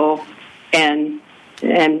people and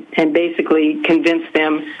basically convince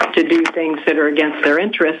them to do things that are against their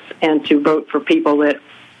interests and to vote for people that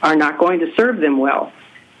are not going to serve them well.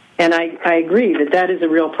 And I agree that is a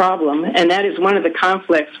real problem, and that is one of the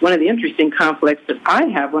conflicts, one of the interesting conflicts that I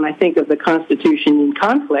have when I think of the Constitution in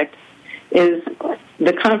conflict, is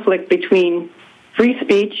the conflict between free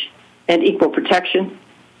speech and equal protection,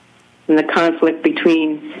 and the conflict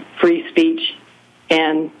between free speech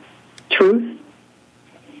and truth.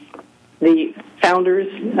 The founders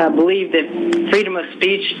believed that freedom of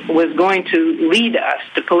speech was going to lead us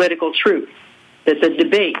to political truth, that the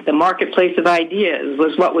debate, the marketplace of ideas,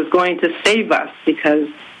 was what was going to save us because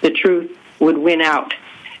the truth would win out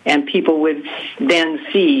and people would then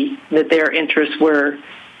see that their interests were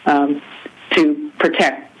to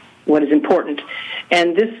protect what is important.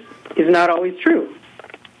 And this is not always true.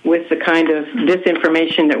 With the kind of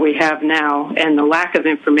disinformation that we have now and the lack of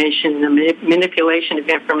information, the manipulation of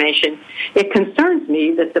information, it concerns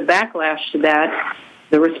me that the backlash to that,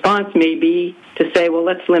 the response may be to say, well,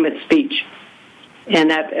 let's limit speech.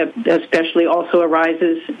 And that especially also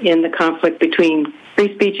arises in the conflict between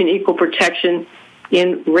free speech and equal protection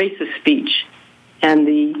in racist speech. And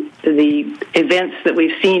the events that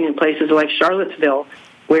we've seen in places like Charlottesville,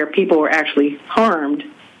 where people were actually harmed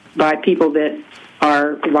by people that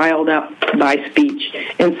are riled up by speech.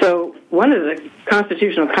 And so one of the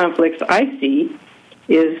constitutional conflicts I see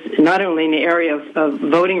is not only in the area of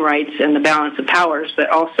voting rights and the balance of powers,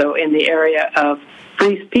 but also in the area of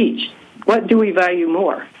free speech. What do we value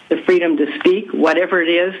more? The freedom to speak, whatever it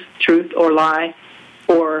is, truth or lie,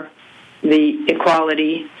 or the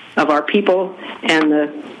equality of our people and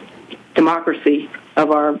the democracy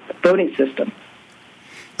of our voting system?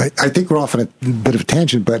 I think we're off on a bit of a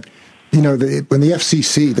tangent, but when the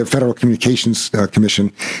FCC, the Federal Communications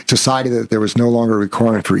Commission, decided that there was no longer a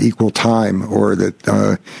requirement for equal time or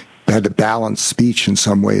that had to balance speech in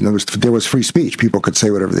some way. And there was free speech. People could say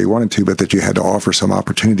whatever they wanted to, but that you had to offer some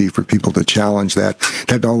opportunity for people to challenge that.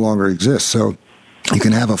 That no longer exists. So you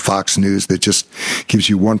can have a Fox News that just gives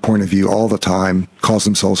you one point of view all the time, calls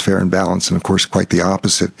themselves fair and balanced, and of course quite the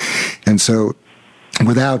opposite. And so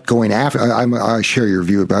without going after, I share your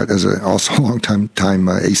view about, as also a long-time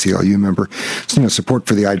ACLU member, support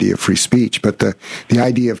for the idea of free speech, but the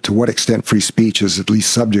idea of to what extent free speech is at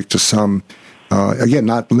least subject to some again,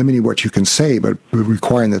 not limiting what you can say, but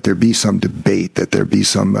requiring that there be some debate, that there be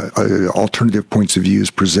some alternative points of views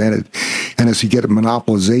presented. And as you get a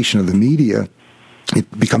monopolization of the media,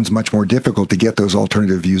 it becomes much more difficult to get those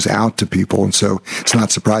alternative views out to people. And so it's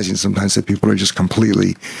not surprising sometimes that people are just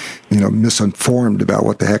completely, misinformed about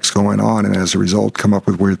what the heck's going on, and as a result come up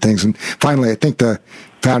with weird things. And finally, I think the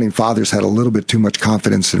founding fathers had a little bit too much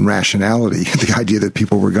confidence in rationality, the idea that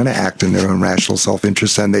people were going to act in their own rational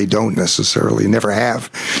self-interest, and they don't necessarily, never have.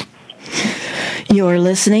 You're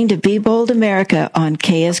listening to Be Bold America on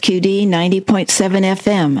KSQD 90.7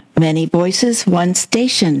 FM. Many voices, one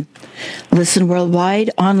station. Listen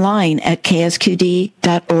worldwide online at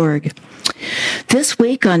ksqd.org. This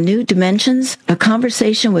week on New Dimensions, a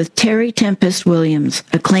conversation with Terry Tempest Williams,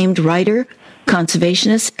 acclaimed writer,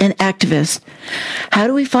 conservationist, and activist. How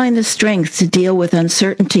do we find the strength to deal with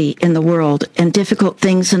uncertainty in the world and difficult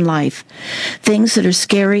things in life? Things that are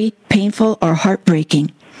scary, painful, or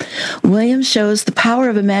heartbreaking. Williams shows the power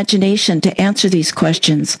of imagination to answer these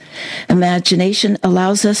questions. Imagination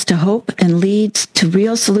allows us to hope and leads to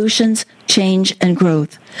real solutions, change, and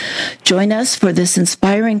growth. Join us for this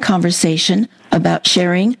inspiring conversation about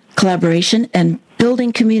sharing, collaboration, and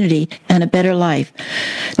building community and a better life.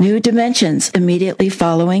 New Dimensions immediately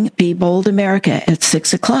following Be Bold America at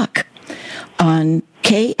 6 o'clock on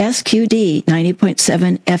KSQD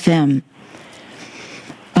 90.7 FM.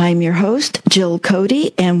 I'm your host, Jill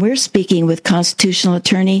Cody, and we're speaking with constitutional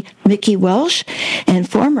attorney Mickey Welsh and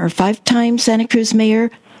former 5-time Santa Cruz Mayor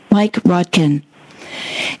Mike Rodkin.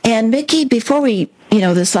 And Mickey, before we,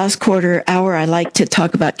 this last quarter hour, I like to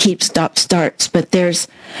talk about keep, stop, starts, but there's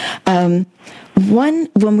one,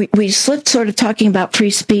 when we slipped sort of talking about free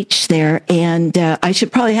speech there, and I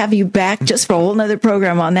should probably have you back just for a whole nother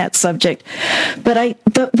program on that subject. But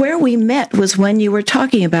where we met was when you were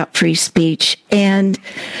talking about free speech, and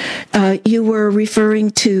you were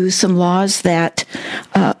referring to some laws that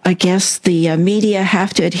I guess the media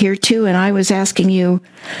have to adhere to, and I was asking you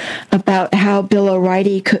about how Bill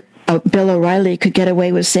O'Reilly could get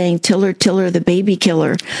away with saying "Tiller, Tiller, the baby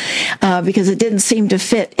killer," because it didn't seem to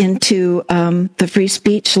fit into the free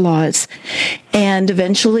speech laws. And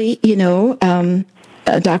eventually,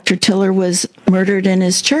 Dr. Tiller was murdered in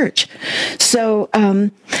his church. So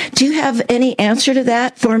do you have any answer to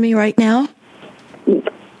that for me right now?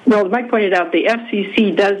 Well, as Mike pointed out, the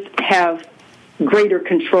FCC does have greater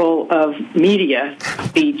control of media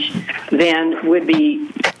speech than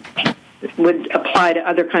would apply to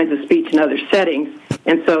other kinds of speech in other settings,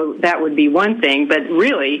 and so that would be one thing. But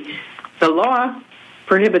really, the law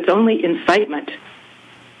prohibits only incitement,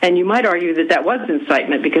 and you might argue that was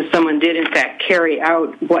incitement because someone did, in fact, carry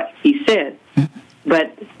out what he said.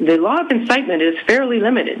 But the law of incitement is fairly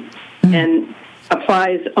limited and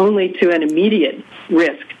applies only to an immediate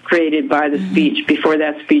risk created by the speech before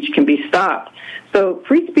that speech can be stopped. So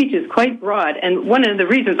free speech is quite broad, and one of the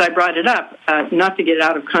reasons I brought it up, not to get it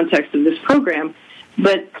out of context of this program,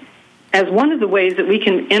 but as one of the ways that we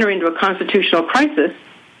can enter into a constitutional crisis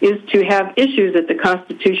is to have issues that the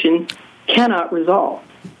Constitution cannot resolve.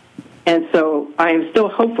 And so I am still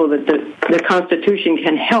hopeful that the Constitution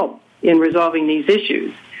can help in resolving these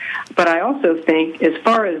issues. But I also think, as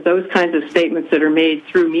far as those kinds of statements that are made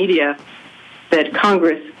through media, that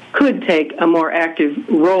Congress could take a more active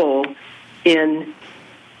role in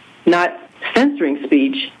not censoring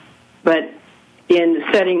speech, but in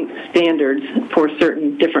setting standards for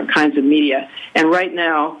certain different kinds of media. And right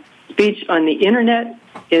now, speech on the Internet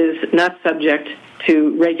is not subject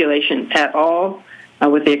to regulation at all,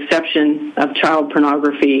 with the exception of child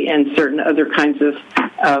pornography and certain other kinds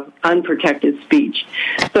of unprotected speech.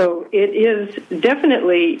 So it is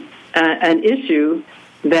definitely an issue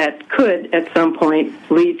that could, at some point,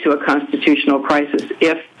 lead to a constitutional crisis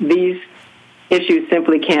if these issues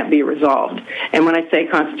simply can't be resolved. And when I say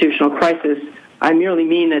constitutional crisis, I merely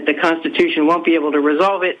mean that the Constitution won't be able to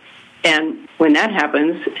resolve it, and when that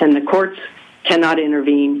happens and the courts cannot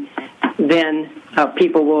intervene, then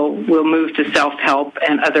people will move to self-help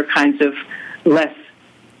and other kinds of less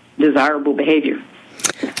desirable behavior.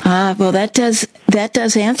 Well, that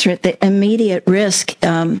does answer it. The immediate risk.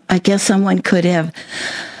 I guess someone could have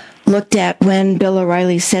looked at when Bill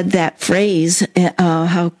O'Reilly said that phrase,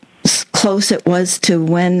 how close it was to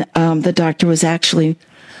when the doctor was actually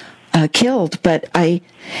killed. But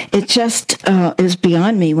it just is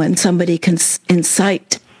beyond me when somebody can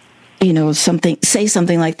incite, say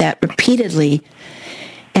something like that repeatedly,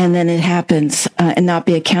 and then it happens and not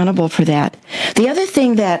be accountable for that. The other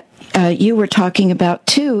thing that you were talking about,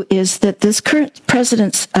 too, is that this current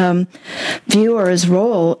president's view or his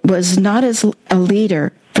role was not as a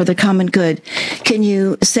leader for the common good. Can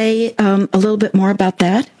you say a little bit more about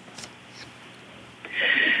that?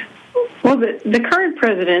 Well, the current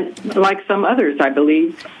president, like some others, I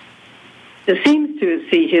believe, seems to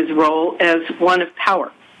see his role as one of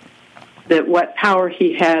power, that what power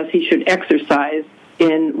he has, he should exercise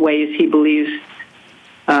in ways he believes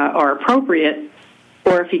are appropriate,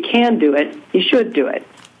 or if he can do it, he should do it,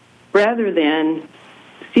 rather than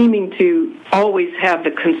seeming to always have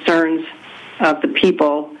the concerns of the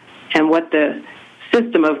people and what the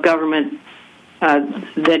system of government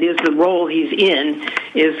that is the role he's in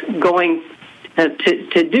is going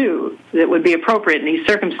to do that would be appropriate in these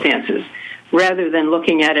circumstances, rather than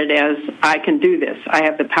looking at it as, I can do this, I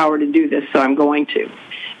have the power to do this, so I'm going to.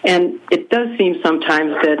 And it does seem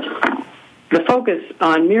sometimes that the focus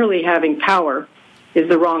on merely having power is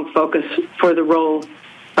the wrong focus for the role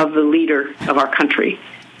of the leader of our country,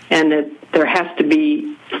 and that there has to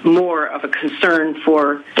be more of a concern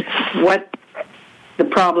for what the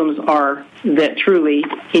problems are that truly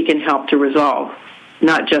he can help to resolve,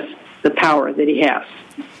 not just the power that he has.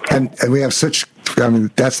 And we have such, I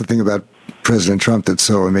mean, that's the thing about President Trump that's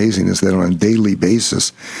so amazing, is that on a daily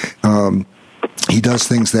basis, he does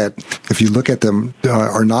things that, if you look at them,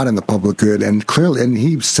 are not in the public good, and clearly, and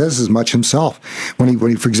he says as much himself when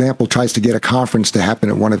he, for example, tries to get a conference to happen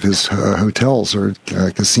at one of his hotels or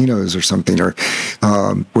casinos or something, or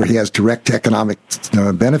where he has direct economic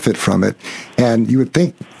benefit from it. And you would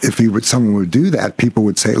think if someone would do that, people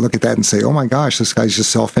would look at that and say, "Oh my gosh, this guy's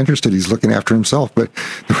just self-interested. He's looking after himself." But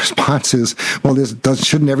the response is, "Well,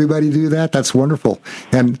 shouldn't everybody do that? That's wonderful."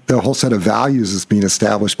 And the whole set of values is being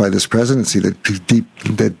established by this presidency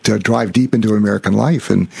that drive deep into American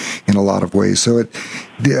life in a lot of ways. So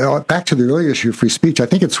back to the earlier issue of free speech, I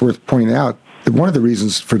think it's worth pointing out that one of the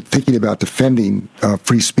reasons for thinking about defending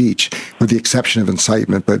free speech, with the exception of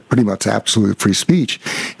incitement, but pretty much absolute free speech,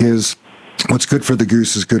 is what's good for the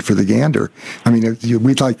goose is good for the gander. I mean,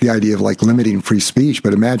 we'd like the idea of limiting free speech,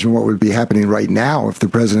 but imagine what would be happening right now if the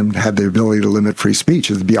president had the ability to limit free speech.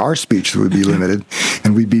 It would be our speech that would be limited,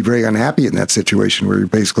 and we'd be very unhappy in that situation where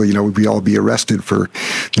basically, we'd all be arrested for,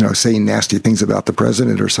 saying nasty things about the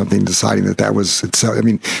president or something, deciding that was, I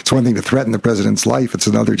mean, it's one thing to threaten the president's life. It's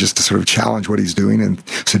another just to sort of challenge what he's doing and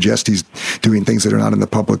suggest he's doing things that are not in the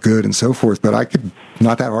public good and so forth. But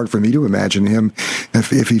not that hard for me to imagine him,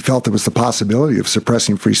 if he felt there was the possibility of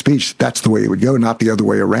suppressing free speech, that's the way it would go, not the other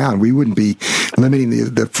way around. We wouldn't be limiting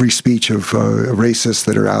the free speech of racists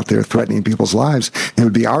that are out there threatening people's lives. It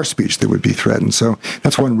would be our speech that would be threatened. So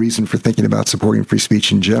that's one reason for thinking about supporting free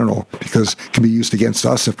speech in general, because it can be used against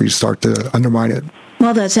us if we start to undermine it.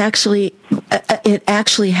 Well, it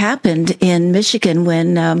actually happened in Michigan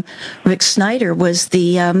when Rick Snyder was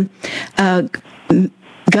the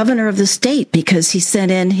governor of the state, because he sent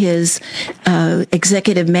in his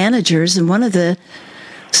executive managers, and one of the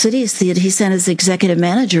cities that he sent his executive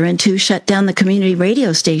manager in to shut down the community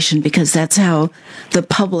radio station, because that's how the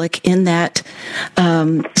public in that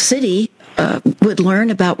city would learn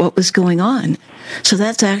about what was going on. So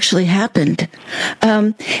that's actually happened.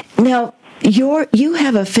 Now, you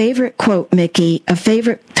have a favorite quote, Mickey, a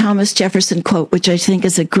favorite Thomas Jefferson quote, which I think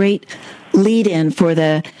is a great lead-in for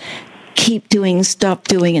the keep doing, stop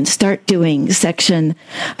doing, and start doing section.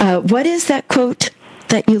 What is that quote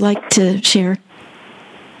that you like to share?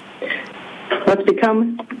 What's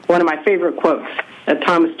become one of my favorite quotes that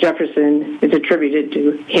Thomas Jefferson is attributed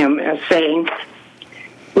to him as saying,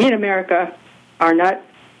 "We in America are not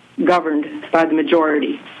governed by the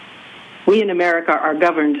majority. We in America are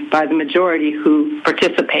governed by the majority who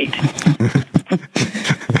participate."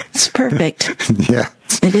 It's perfect. Yeah.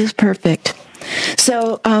 It is perfect.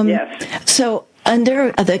 So, yes. So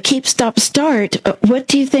under the keep, stop, start, what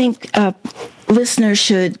do you think listeners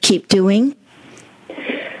should keep doing?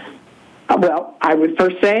 Well, I would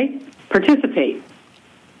first say participate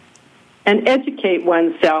and educate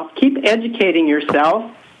oneself. Keep educating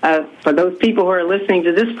yourself. For those people who are listening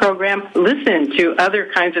to this program, listen to other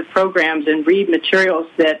kinds of programs and read materials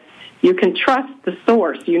that you can trust the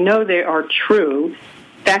source. You know they are true.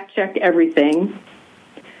 Fact check everything.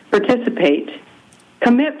 Participate,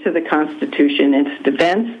 commit to the Constitution and its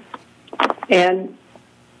defense, and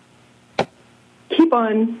keep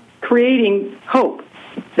on creating hope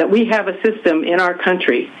that we have a system in our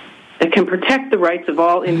country that can protect the rights of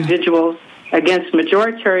all individuals against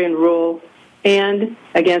majoritarian rule and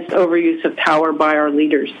against overuse of power by our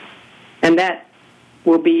leaders. And that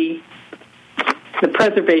will be the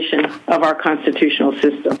preservation of our constitutional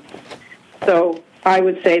system. So I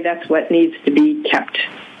would say that's what needs to be kept.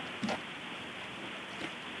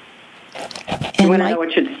 You want to know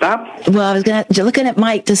what should stop? Well, I was looking at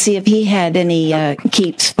Mike to see if he had any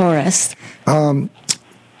keeps for us.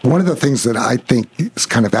 one of the things that I think is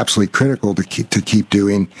kind of absolutely critical to keep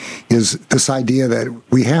doing is this idea that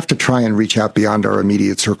we have to try and reach out beyond our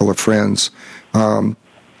immediate circle of friends.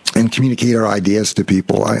 And communicate our ideas to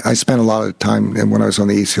people. I spent a lot of time, and when I was on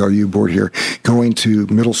the ACLU board here, going to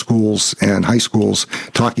middle schools and high schools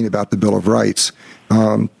talking about the Bill of Rights.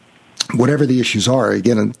 Whatever the issues are,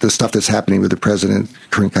 again, the stuff that's happening with the president,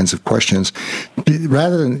 current kinds of questions,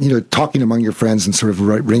 rather than, talking among your friends and sort of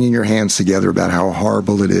wringing your hands together about how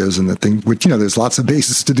horrible it is and the thing, which, there's lots of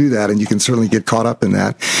basis to do that, and you can certainly get caught up in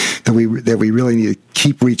that we really need to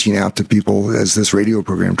keep reaching out to people, as this radio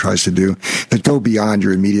program tries to do, that go beyond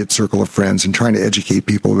your immediate circle of friends and trying to educate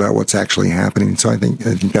people about what's actually happening. So I think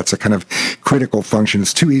that's a kind of critical function.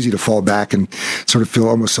 It's too easy to fall back and sort of feel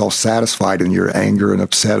almost self-satisfied in your anger and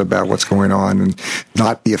upset about what's going on and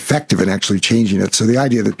not be effective in actually changing it. So the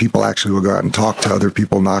idea that people actually will go out and talk to other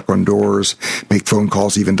people, knock on doors, make phone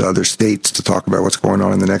calls even to other states to talk about what's going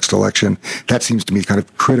on in the next election, that seems to me kind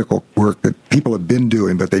of critical work that people have been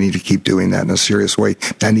doing, but they need to keep doing that in a serious way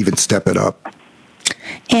and even step it up.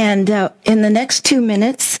 And in the next 2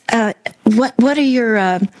 minutes, what are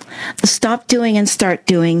your stop doing and start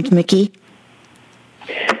doing, Mickey?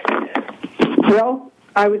 Well,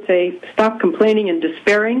 I would say stop complaining and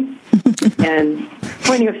despairing and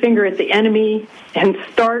pointing a finger at the enemy and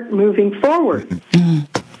start moving forward.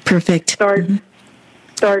 Perfect. Start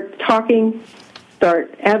talking,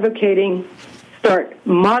 start advocating, start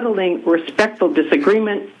modeling respectful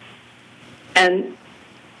disagreement, and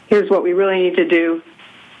here's what we really need to do: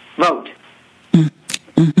 vote.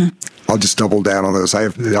 Mm-hmm. I'll just double down on those. I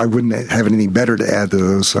wouldn't have anything better to add to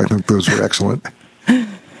those. I think those were excellent.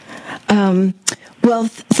 Well,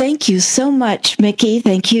 thank you so much, Mickey.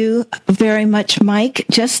 Thank you very much, Mike.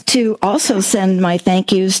 Just to also send my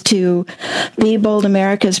thank yous to Be Bold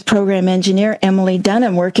America's program engineer, Emily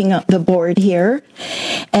Dunham, working on the board here.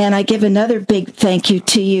 And I give another big thank you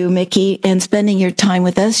to you, Mickey, and spending your time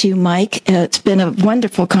with us, you, Mike. It's been a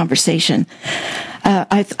wonderful conversation.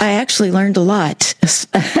 I actually learned a lot.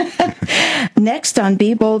 Next on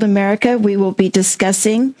Be Bold America, we will be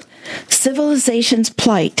discussing civilization's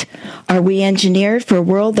plight. Are we engineered for a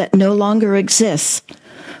world that no longer exists?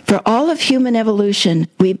 For all of human evolution,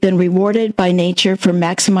 we've been rewarded by nature for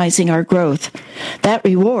maximizing our growth. That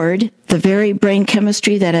reward, the very brain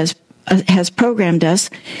chemistry that has programmed us,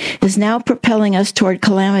 is now propelling us toward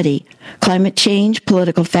calamity. Climate change,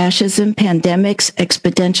 political fascism, pandemics,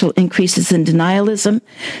 exponential increases in denialism,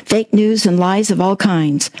 fake news, and lies of all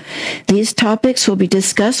kinds. These topics will be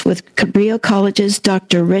discussed with Cabrillo College's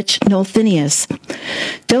Dr. Rich Nolthinius.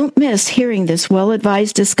 Don't miss hearing this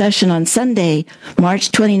well-advised discussion on Sunday,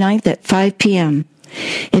 March 29th at 5 p.m.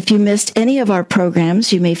 If you missed any of our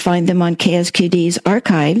programs, you may find them on KSQD's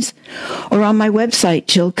archives or on my website,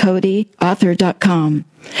 JillCodyAuthor.com.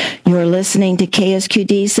 You're listening to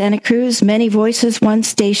KSQD Santa Cruz, Many Voices, One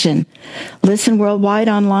Station. Listen worldwide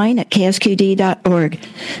online at ksqd.org.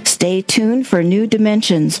 Stay tuned for new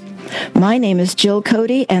dimensions. My name is Jill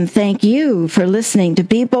Cody, and thank you for listening to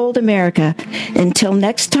Be Bold America. Until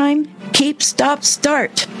next time, keep, stop,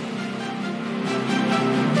 start.